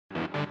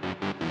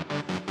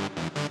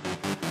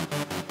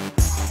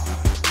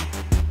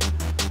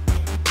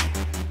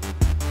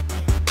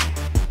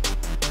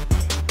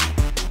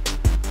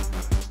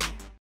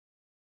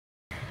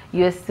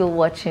You're still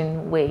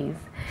watching Ways.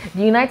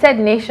 The United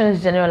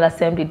Nations General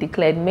Assembly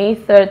declared May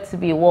 3rd to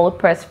be World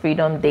Press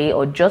Freedom Day,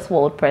 or just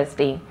World Press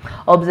Day,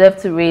 observed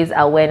to raise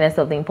awareness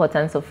of the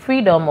importance of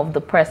freedom of the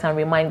press and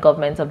remind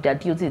governments of their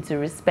duty to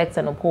respect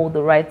and uphold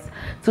the rights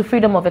to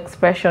freedom of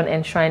expression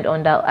enshrined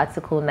under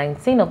Article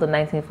 19 of the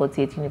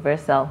 1948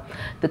 Universal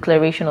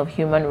Declaration of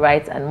Human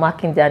Rights, and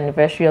marking the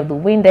anniversary of the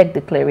Windhoek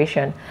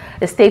Declaration,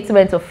 a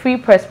statement of free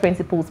press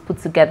principles put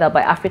together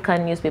by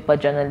African newspaper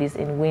journalists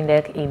in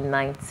Windhoek in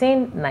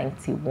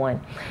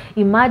 1991.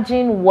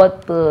 Imagine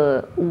what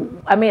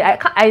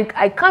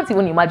I can't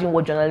even imagine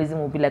what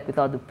journalism would be like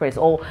without the press,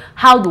 or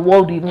how the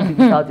world would even be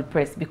without the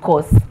press,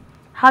 because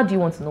how do you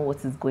want to know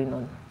what is going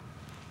on?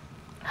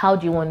 How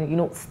do you want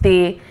to,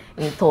 stay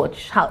in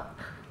touch?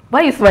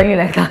 Why are you smiling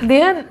like that?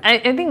 I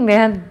think they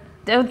had,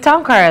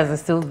 town criers are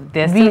still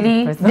there.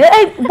 Really? But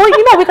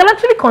we can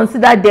actually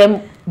consider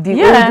them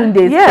the olden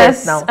days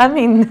press now. I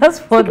mean, that's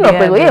what they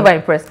are. Were you ever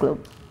in press club?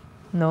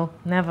 No,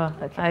 never.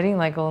 Okay. I didn't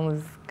like all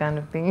those kind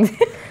of things.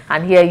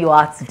 And here you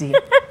are today.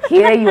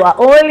 Here you are.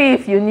 Only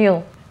if you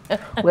knew.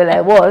 Well,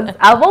 I was.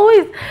 I've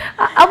always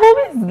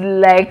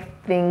liked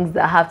things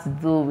that have to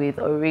do with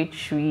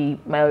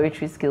my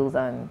oratory skills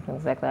and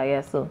things like that. Yeah.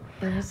 So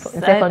in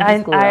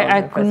secondary school,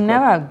 I could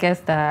never have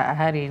guessed that I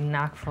had a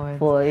knack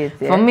for it.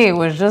 Yeah. For me, it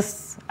was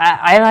just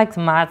I liked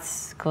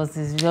maths because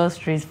it's just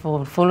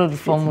straightforward. Follow the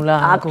formula.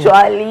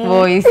 Actually,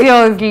 well, you see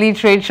all this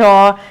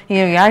literature. You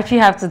actually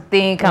have to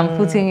think and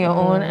put in your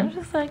own. I'm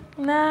just like,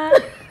 nah,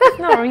 it's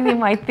not really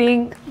my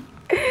thing.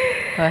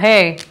 But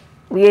hey,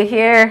 we're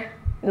here,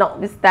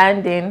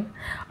 notwithstanding.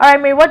 All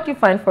right, Mary, what do you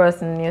find for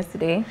us in the news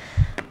today?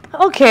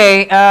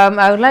 Okay,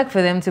 I would like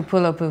for them to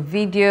pull up a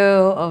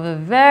video of a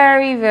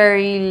very,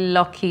 very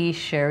lucky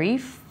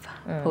sheriff,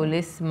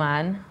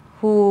 policeman,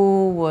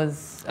 who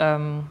was,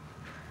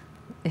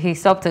 he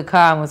stopped a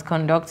car and was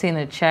conducting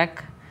a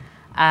check,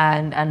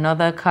 and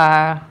another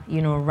car,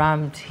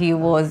 rammed. He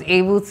was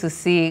able to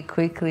see it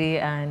quickly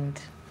and...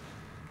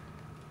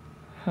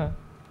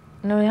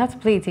 No, you have to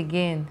play it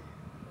again.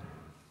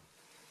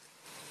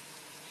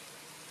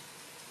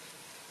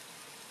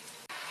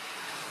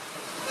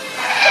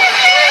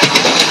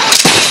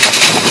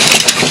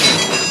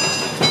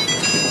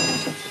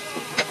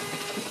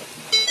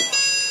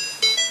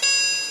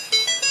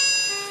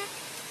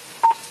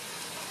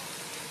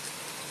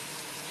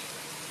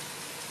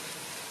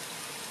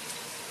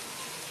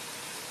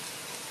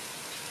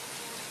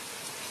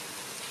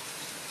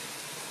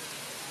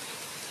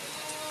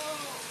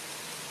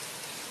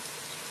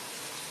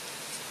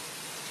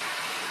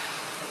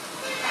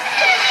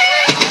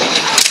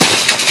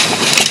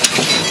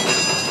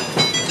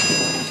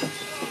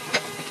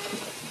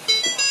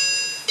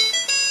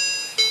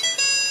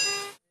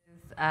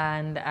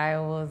 And I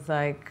was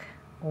like,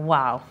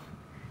 wow,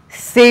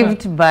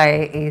 saved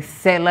by a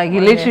set. Like, you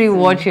literally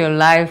watch your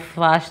life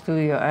flash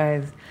through your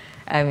eyes.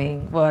 I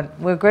mean, but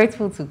we're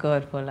grateful to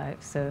God for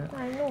life. So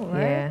I know,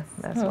 right? Yeah,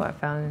 that's what I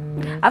found in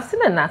the news. I've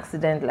seen an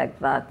accident like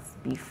that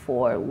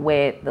before,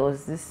 where there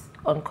was this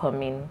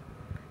oncoming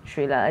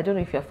trailer. I don't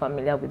know if you're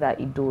familiar with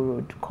that Ido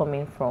Road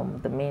coming from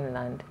the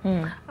mainland.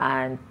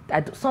 And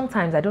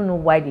sometimes I don't know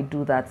why they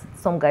do that.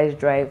 Some guys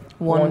drive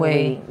one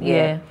way.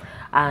 Yeah.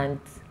 And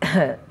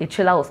a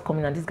trailer was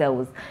coming, and this guy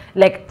was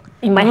like,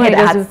 in my head,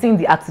 I had seen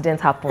the accident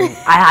happen.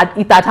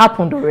 It had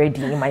happened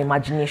already in my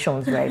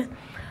imaginations, right?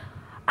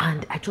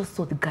 And I just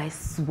saw the guy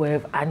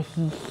swerve, and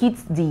he hit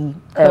the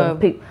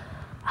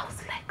I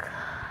was like,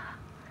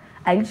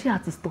 I literally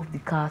had to stop the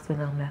car,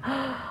 and I'm like,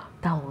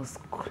 that was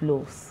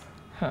close.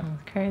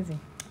 Crazy.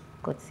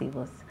 God save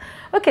us.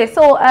 Okay,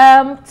 so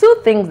two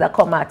things that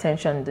caught my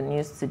attention in the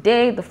news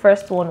today. The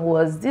first one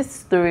was this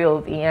story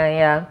of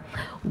Iyanya,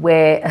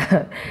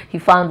 where he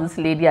found this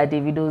lady at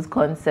Davido's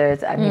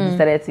concert, and he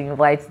decided to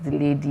invite the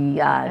lady.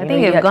 I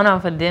think they've gone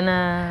out for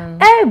dinner.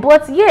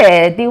 But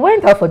yeah, they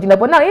went out for dinner.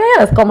 But now Iyanya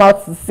has come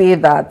out to say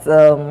that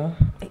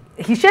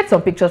he shared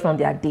some pictures from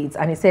their dates,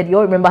 and he said, you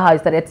all remember how he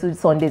started 2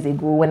 Sundays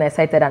ago when I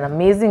sighted an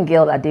amazing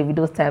girl at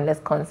Davido's Timeless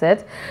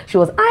concert. She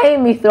was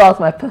eyeing me throughout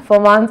my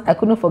performance. I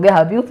couldn't forget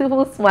her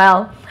beautiful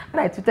smile,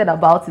 and I tweeted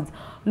about it.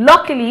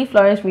 Luckily,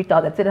 Florence reached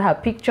out. I tweeted her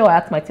picture. I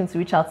asked my team to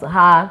reach out to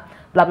her,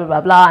 blah, blah, blah,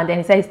 blah. And then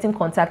he said his team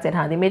contacted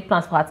her. They made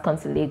plans for her to come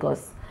to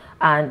Lagos.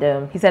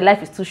 And he said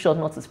life is too short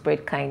not to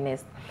spread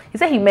kindness. He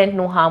said he meant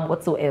no harm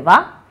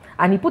whatsoever.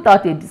 And he put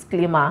out a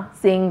disclaimer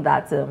saying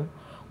that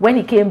when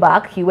he came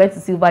back, he went to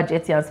Silver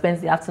Jetty and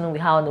spent the afternoon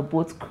with her on a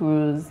boat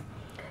cruise.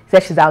 He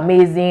said she's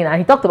amazing. And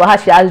he talked about how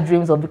she has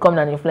dreams of becoming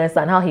an influencer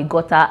and how he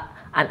got her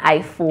an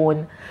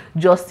iPhone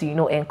just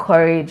to,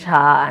 encourage her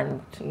and,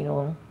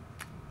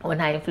 on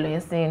her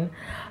influencing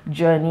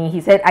journey. He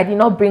said, I did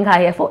not bring her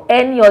here for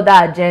any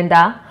other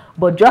agenda,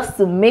 but just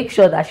to make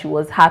sure that she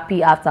was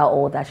happy after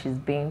all that she's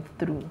been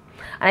through.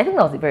 And I think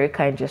that was a very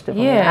kind gesture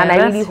from him. And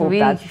I really hope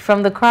that...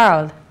 From the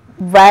crowd.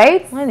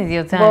 Right? When is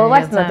your time? Well,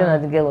 what's nothing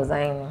that the girl was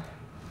eyeing?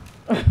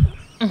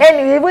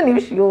 Anyway, even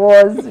if she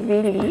was,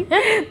 really,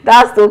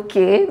 that's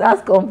okay.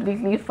 That's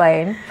completely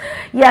fine.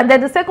 Yeah, and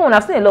then the second one,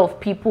 I've seen a lot of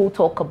people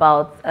talk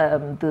about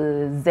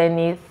the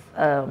Zenith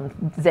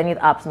Zenith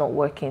app's not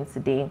working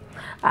today,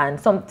 and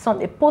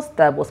a post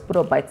that was put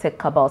up by Tech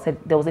Cabal said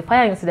there was a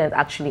fire incident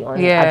actually on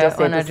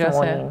Adjusted this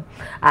morning,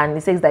 and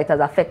it says that it has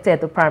affected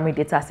the primary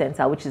data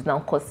center, which is now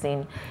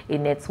causing a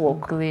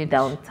network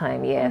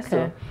downtime. Yeah,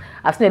 so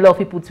I've seen a lot of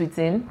people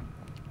tweeting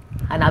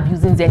and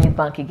abusing Zenith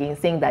Bank again,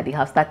 saying that they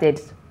have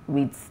started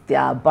with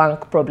their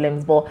bank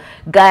problems, but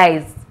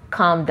guys,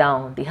 calm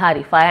down. They had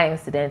a fire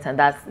incident, and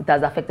it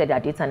has affected their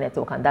data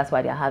network, and that's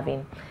why they're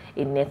having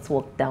a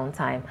network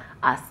downtime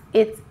as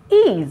it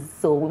is.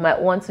 So we might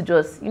want to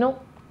just,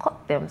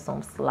 cut them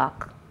some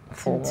slack.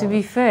 To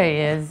be fair,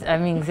 yes. I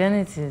mean,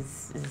 Zenith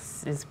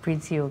is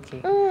pretty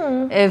okay.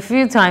 A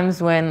few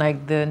times when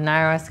like the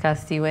Naira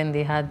scarcity, when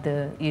they had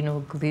the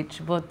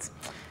glitch, but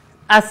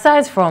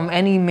aside from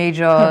any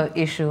major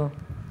issue,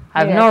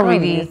 I've not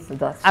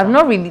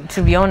really,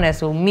 to be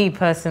honest, or me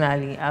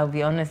personally, I'll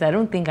be honest, I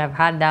don't think I've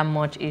had that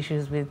much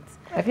issues with.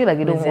 I feel like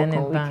you don't work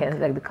on weekends,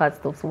 like the card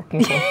stops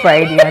working on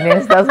Friday and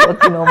then starts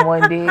working on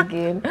Monday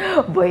again.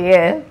 But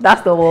yeah,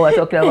 that's not what we're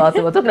talking about.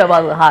 So we're talking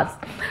about the hats.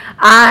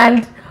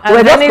 And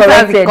we're just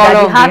corrected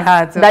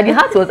that the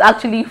hat was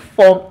actually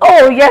formed.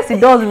 Oh yes,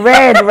 it does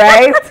red,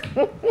 right?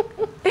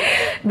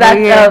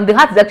 That the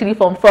hat is actually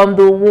formed from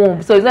the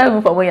womb. So it's not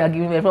even from when you're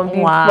giving it,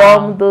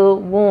 from the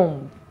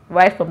womb.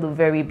 Right from the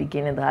very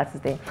beginning, the heart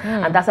is there.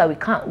 And that's why we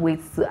can't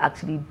wait to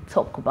actually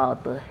talk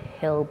about the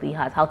healthy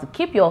heart, how to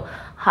keep your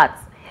heart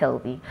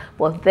healthy.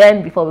 But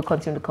then, before we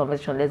continue the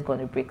conversation, let's go on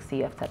a break. See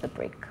you after the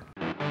break.